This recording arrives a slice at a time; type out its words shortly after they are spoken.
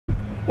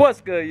What's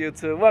good,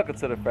 YouTube? Welcome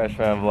to the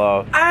FreshFam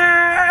vlog.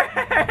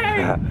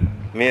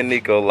 Me and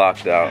Nico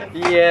locked out.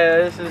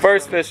 Yeah, this is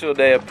first official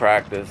day of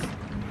practice.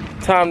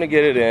 Time to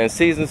get it in.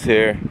 Season's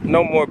here.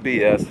 No more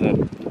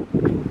BSing.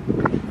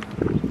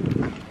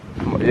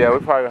 Yeah, we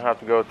probably gonna have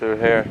to go through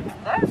here.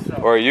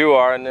 Or you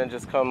are, and then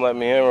just come let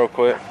me in real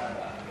quick.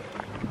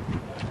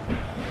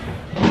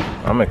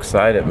 I'm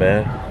excited,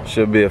 man.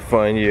 Should be a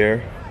fun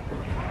year.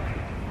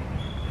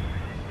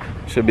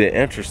 Should be an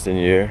interesting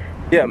year.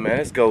 Yeah, man,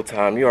 it's go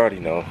time. You already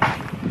know.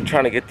 I'm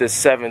trying to get this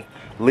 7th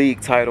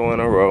league title in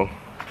a row.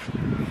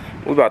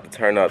 We're about to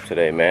turn up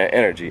today, man.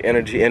 Energy,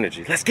 energy,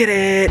 energy. Let's get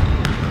it.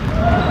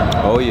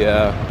 Oh,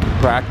 yeah.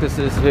 Practice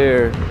is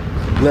here.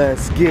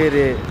 Let's get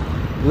it.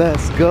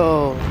 Let's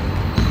go.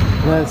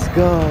 Let's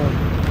go.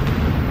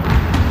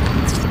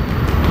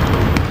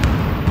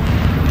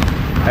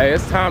 Hey,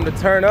 it's time to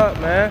turn up,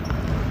 man.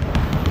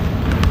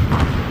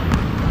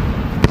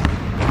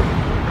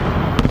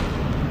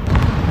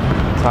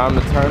 Time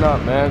to turn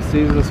up, man.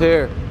 Season's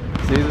here.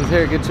 Season's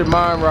here. Get your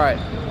mind right.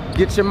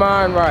 Get your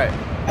mind right.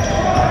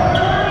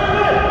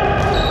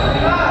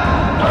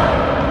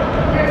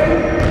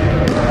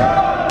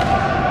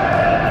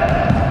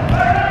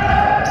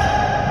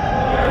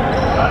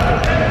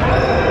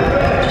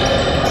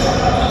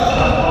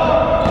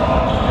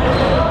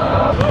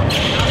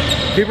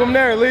 Keep them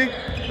there, Lee.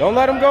 Don't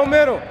let them go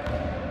middle.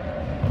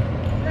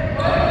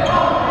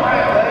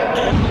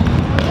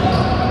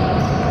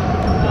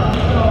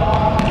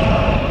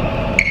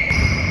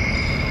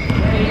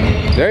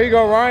 There you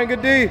go, Ryan.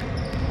 Good D.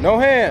 No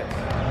hands.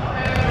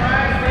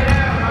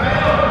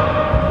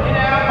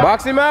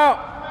 Box him out.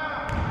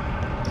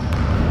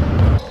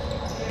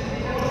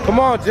 Come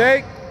on,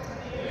 Jake.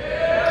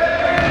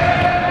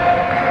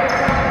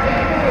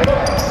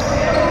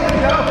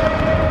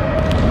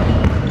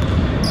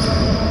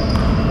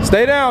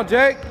 Stay down,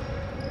 Jake.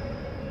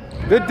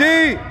 Good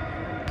D.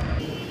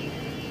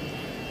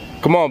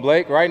 Come on,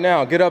 Blake. Right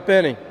now. Get up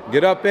in him.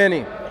 Get up in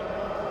him.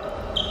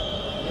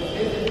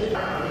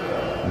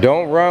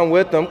 Don't run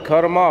with them.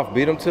 Cut them off.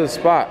 Beat them to the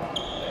spot.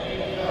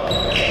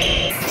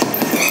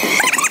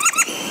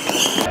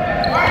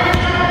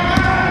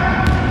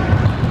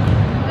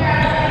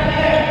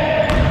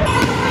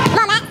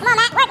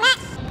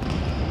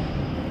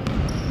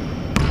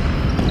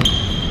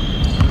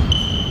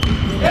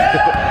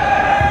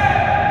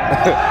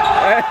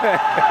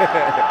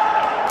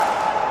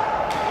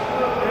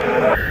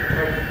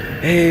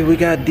 Hey, we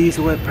got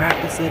Diezel at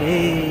practice.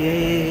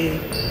 Hey,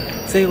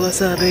 say what's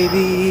up,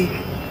 baby.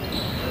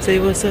 Say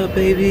what's up,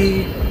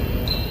 baby.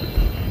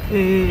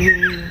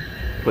 Hey.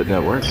 Putting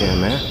that work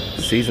in, man.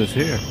 Season's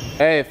here.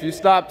 Hey, if you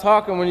stop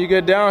talking when you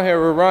get down here,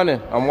 we're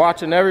running. I'm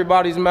watching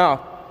everybody's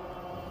mouth.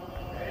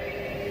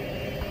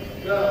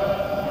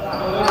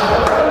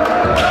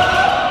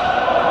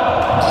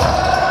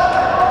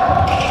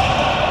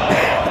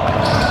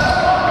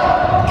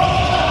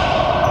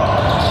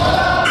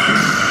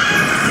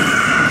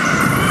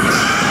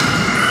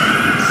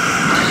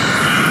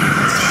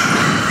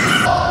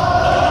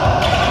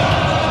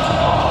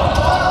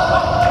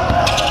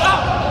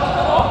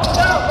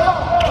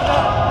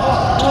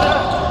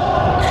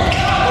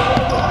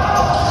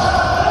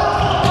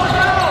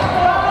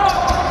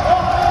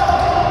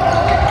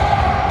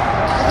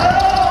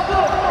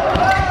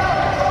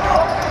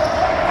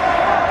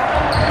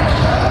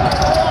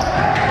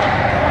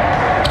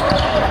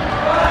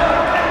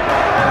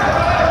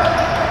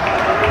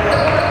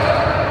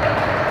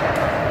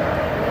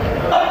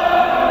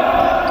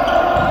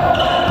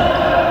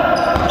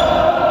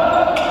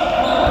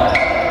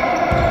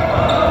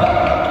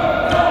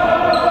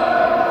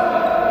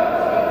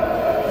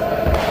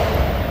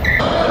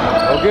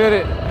 Get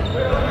it.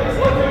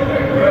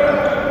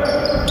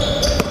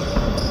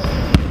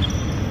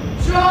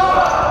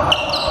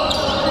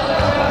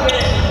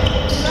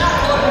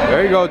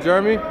 There you go,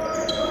 Jeremy.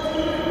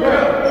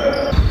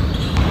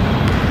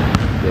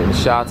 Getting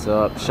shots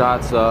up,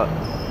 shots up.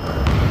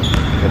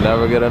 Can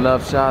never get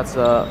enough shots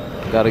up.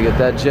 Gotta get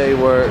that J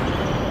work.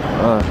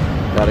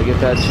 Gotta get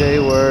that J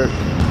work.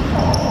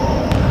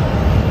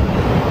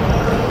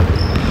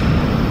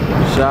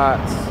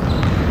 Shots.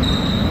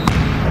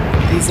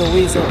 Diezel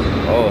Weasel.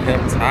 Oh,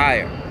 him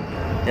tired.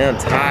 Him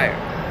tired.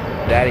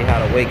 Daddy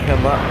had to wake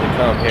him up to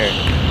come here.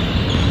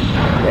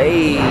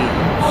 Hey,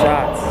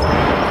 shots.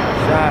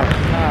 Shots,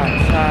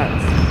 shots,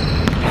 shots,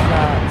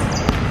 shots,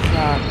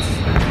 shots.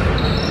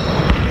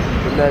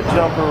 Get that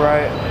jumper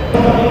right.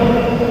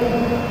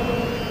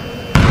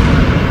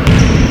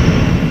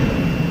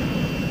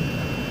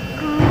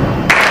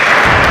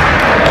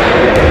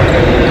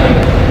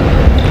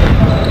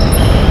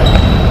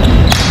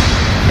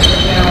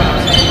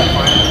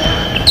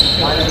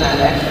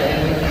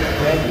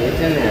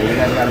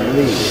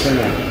 It's in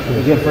there.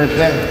 It's your first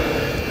day,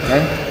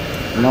 okay?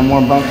 No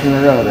more bumps in the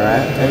road, all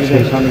right? Every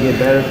day, come to get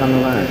better, come to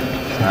learn,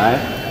 all right?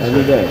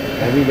 Every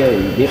day,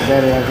 you get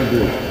better as you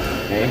do,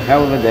 okay?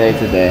 Hell of a day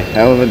today,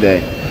 hell of a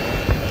day.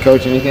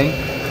 Coach, anything?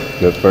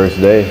 Good first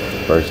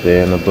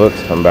day in the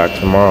books. Come back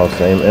tomorrow,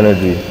 same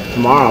energy.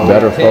 Tomorrow,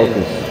 better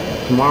focus.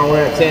 Tomorrow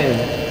we're at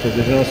 10. because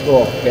there's no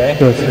school, okay?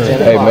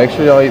 Hey, make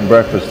sure y'all eat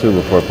breakfast too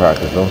before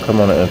practice. Don't come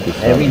on an empty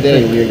stomach. Every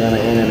day we're going to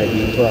enter a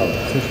D12,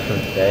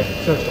 okay?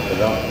 So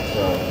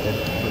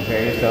just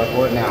prepare yourself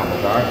for it now.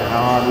 Regardless of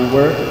how hard we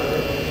work,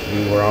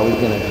 we're always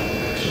going to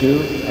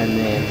shoot and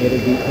then hit a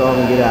D12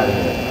 and get out of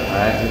here. All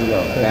right, here we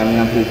go. Family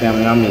on three,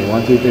 family on me.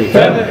 1, 2, 3.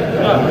 Family.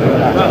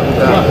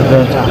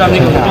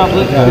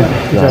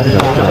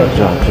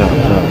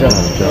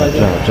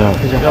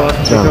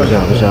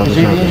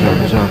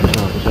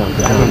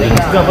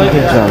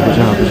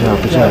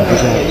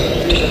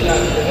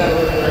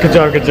 Good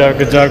job, good job,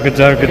 good job, good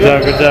job, good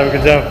job, good job,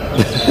 good job.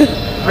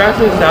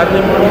 Practice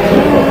Saturday morning.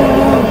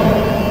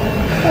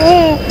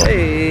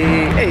 Hey.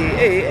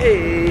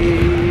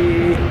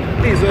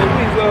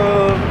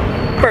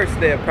 Diezel. First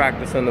day of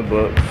practice in the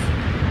books.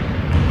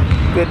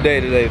 Good day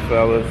today,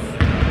 fellas.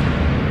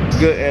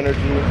 Good energy.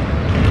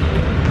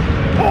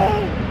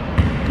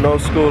 No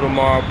school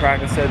tomorrow.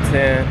 Practice at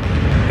 10.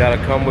 Gotta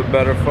come with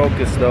better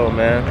focus though,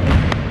 man.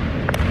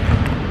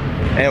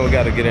 And we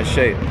gotta get in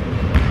shape.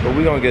 But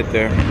we gonna get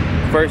there.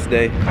 First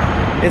day.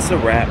 It's a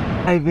wrap.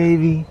 Hey,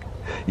 baby.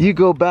 You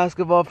go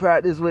basketball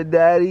practice with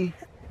daddy?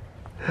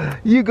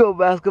 You go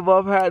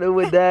basketball practice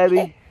with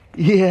daddy?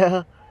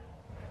 Yeah.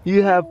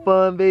 You have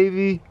fun,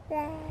 baby?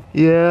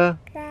 Yeah?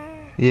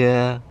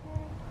 Yeah.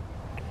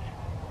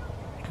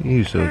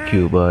 You so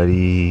cute,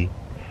 buddy.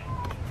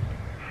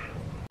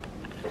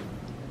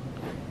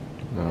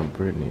 Now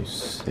Brittany's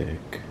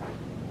sick.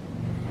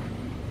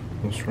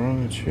 What's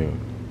wrong with you?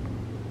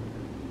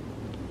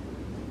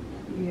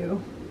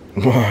 You.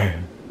 Why?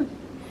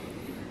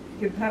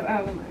 Get that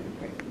out of my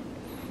face.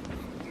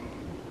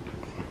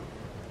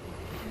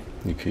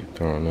 You keep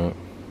throwing up.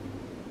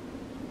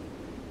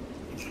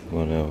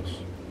 What else?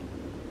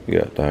 You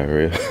got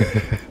diarrhea.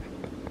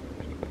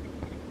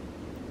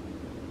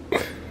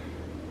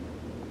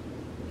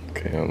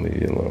 Okay, I'll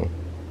leave you alone.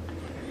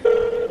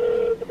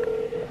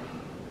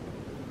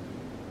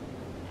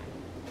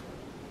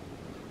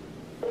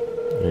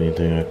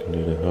 Anything I can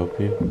do to help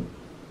you?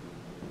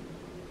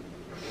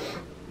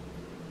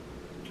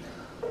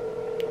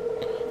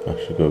 I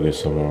should go get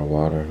some more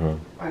water, huh?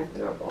 I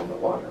threw up all the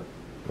water.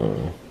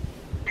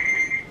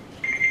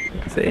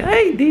 Say,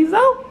 hey,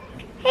 Diezel.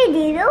 Hey,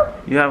 Diezel.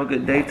 You have a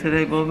good day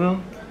today,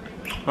 Boo-Boo?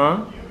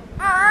 Huh?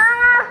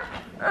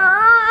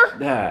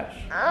 Dash.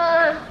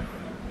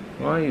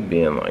 Why are you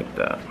being like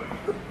that?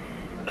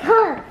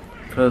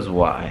 Cause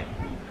why?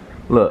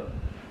 Look.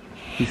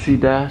 You see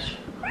Dash?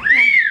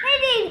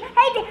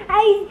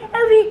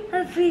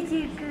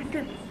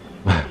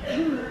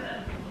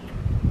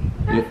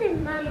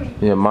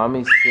 Yeah,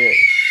 mommy's sick.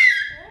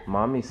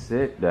 Mommy's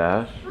sick,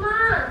 Dash.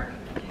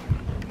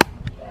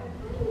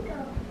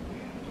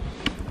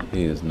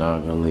 He is not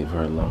gonna leave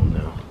her alone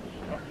now.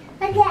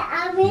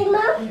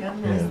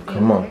 Yeah,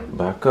 come on,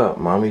 back up.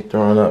 Mommy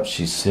throwing up.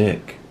 She's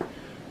sick.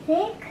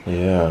 Sick?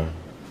 Yeah.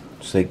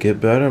 Say, get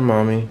better,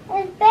 mommy.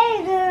 It's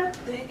better.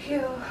 Thank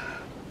you.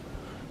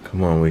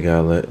 Come on, we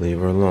gotta leave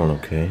her alone,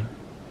 okay?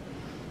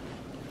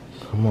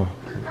 Come on.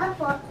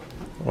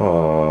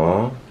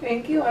 Aww.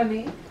 Thank you,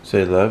 honey.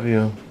 Say love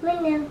you.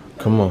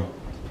 Come on.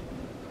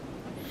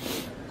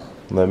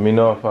 Let me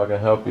know if I can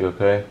help you,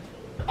 okay?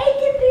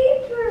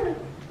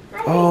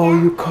 Oh,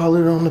 you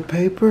colored on the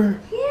paper?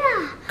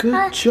 Yeah.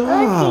 Good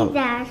job.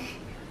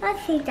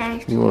 Let's see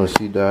Dash. You want to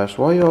see Dash?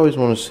 Why you always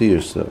want to see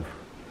yourself?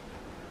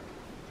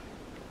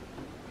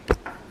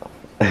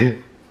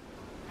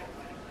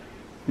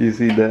 You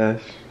see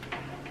Dash?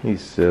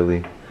 He's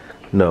silly.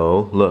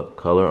 No, look,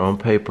 color on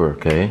paper,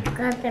 okay?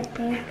 Got the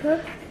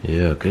paper.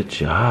 Yeah, good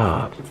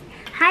job.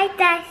 Hi,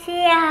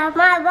 Dashy.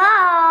 My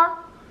ball.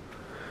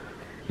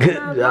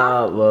 Good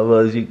job,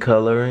 Bubba. Is you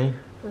coloring?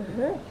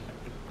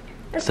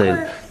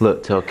 Say,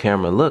 look, tell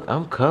camera, look,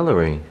 I'm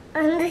coloring.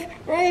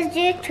 It's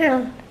your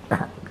turn.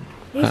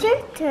 It's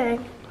your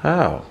turn.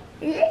 How?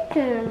 It's your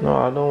turn. No,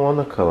 I don't want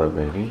to color,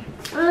 baby.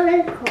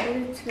 I'm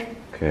going to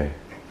Okay.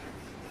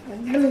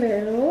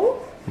 blue.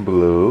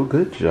 Blue,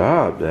 good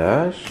job,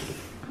 Dash.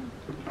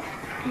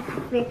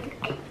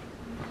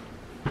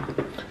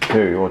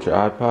 Here, you want your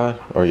iPod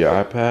or your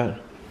iPad?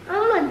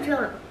 I'm gonna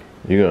jump.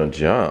 You're gonna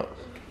jump.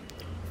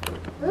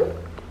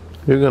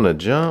 You're gonna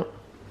jump?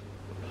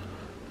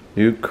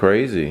 You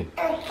crazy.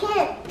 I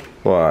can't.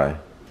 Why?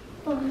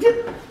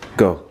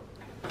 Go.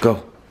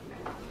 Go.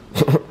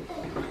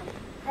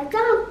 I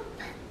jump.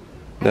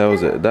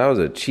 That was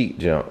a cheat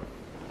jump.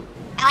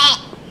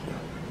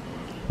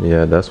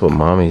 Yeah, that's what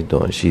mommy's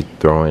doing. She's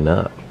throwing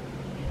up.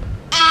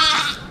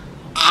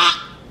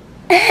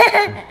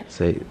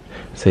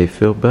 Say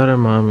feel better,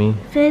 mommy.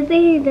 Feel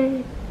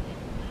better.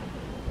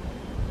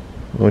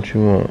 What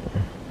you want?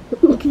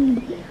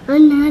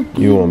 I'm not.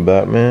 You want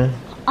Batman?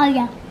 Oh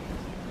yeah.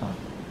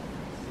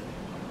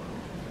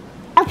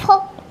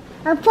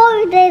 I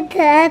poured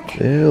that.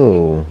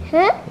 Ew.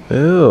 Huh?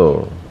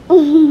 Ew.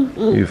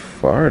 You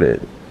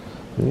farted.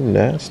 You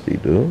nasty,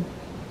 dude.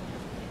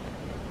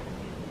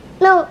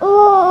 No,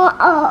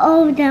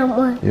 that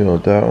one. You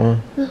want that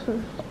one?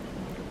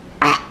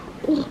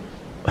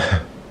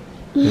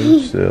 You're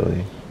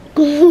silly.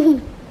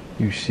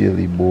 You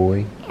silly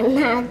boy. And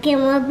I'll give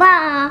him a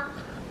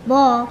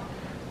ball.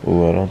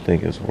 Oh, I don't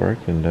think it's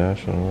working,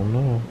 Dash. I don't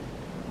know.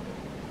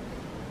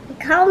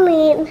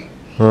 Coming.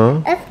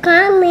 Huh? It's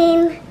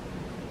coming.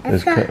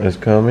 It's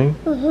coming?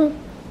 Mm-hmm.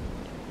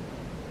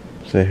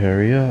 Say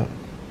hurry up.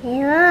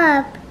 You're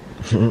up.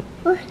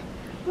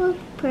 What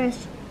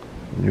purse?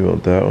 You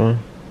want that one?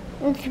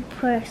 It's a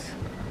purse.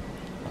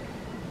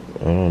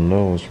 I don't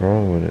know what's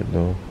wrong with it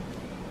though.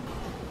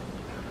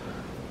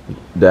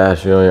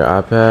 Dash, you on your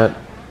iPad?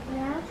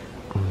 Yeah.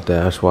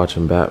 Dash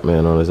watching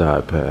Batman on his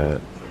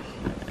iPad.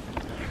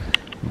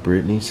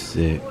 Brittany's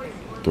sick,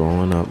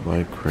 throwing up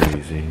like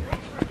crazy,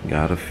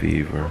 got a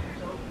fever.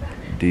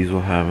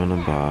 Diezel having a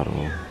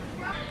bottle.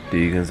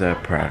 Deegan's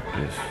at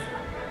practice.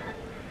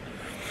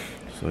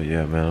 So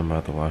yeah, man, I'm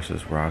about to watch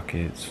this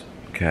Rockets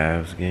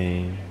Cavs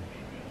game.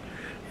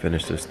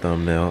 Finish this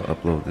thumbnail,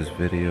 upload this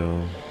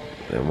video,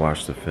 and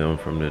watch the film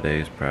from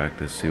today's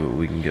practice, see what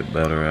we can get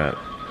better at.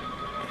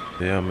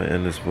 Yeah, I'm gonna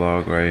end this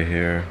vlog right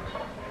here,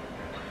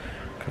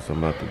 cause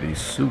I'm about to be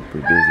super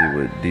busy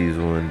with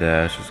Diezel and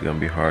Dash. It's gonna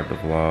be hard to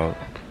vlog.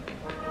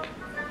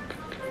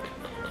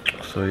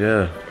 So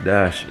yeah,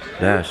 Dash,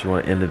 you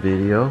wanna end the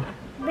video?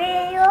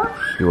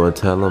 You wanna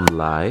tell them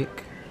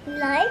like,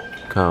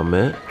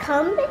 comment,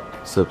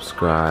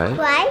 subscribe,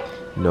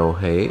 no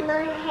hate,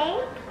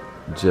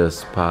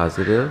 just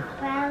positive.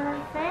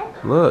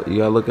 Look, you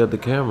gotta look at the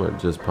camera.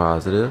 Just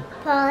positive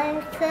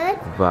vibes.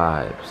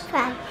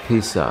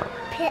 Peace out.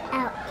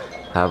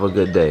 Have a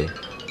good day.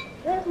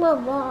 Where's my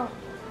ball?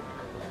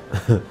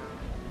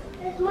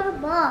 Where's my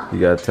ball? You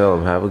gotta tell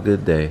them have a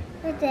good day.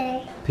 Good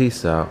day.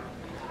 Peace out.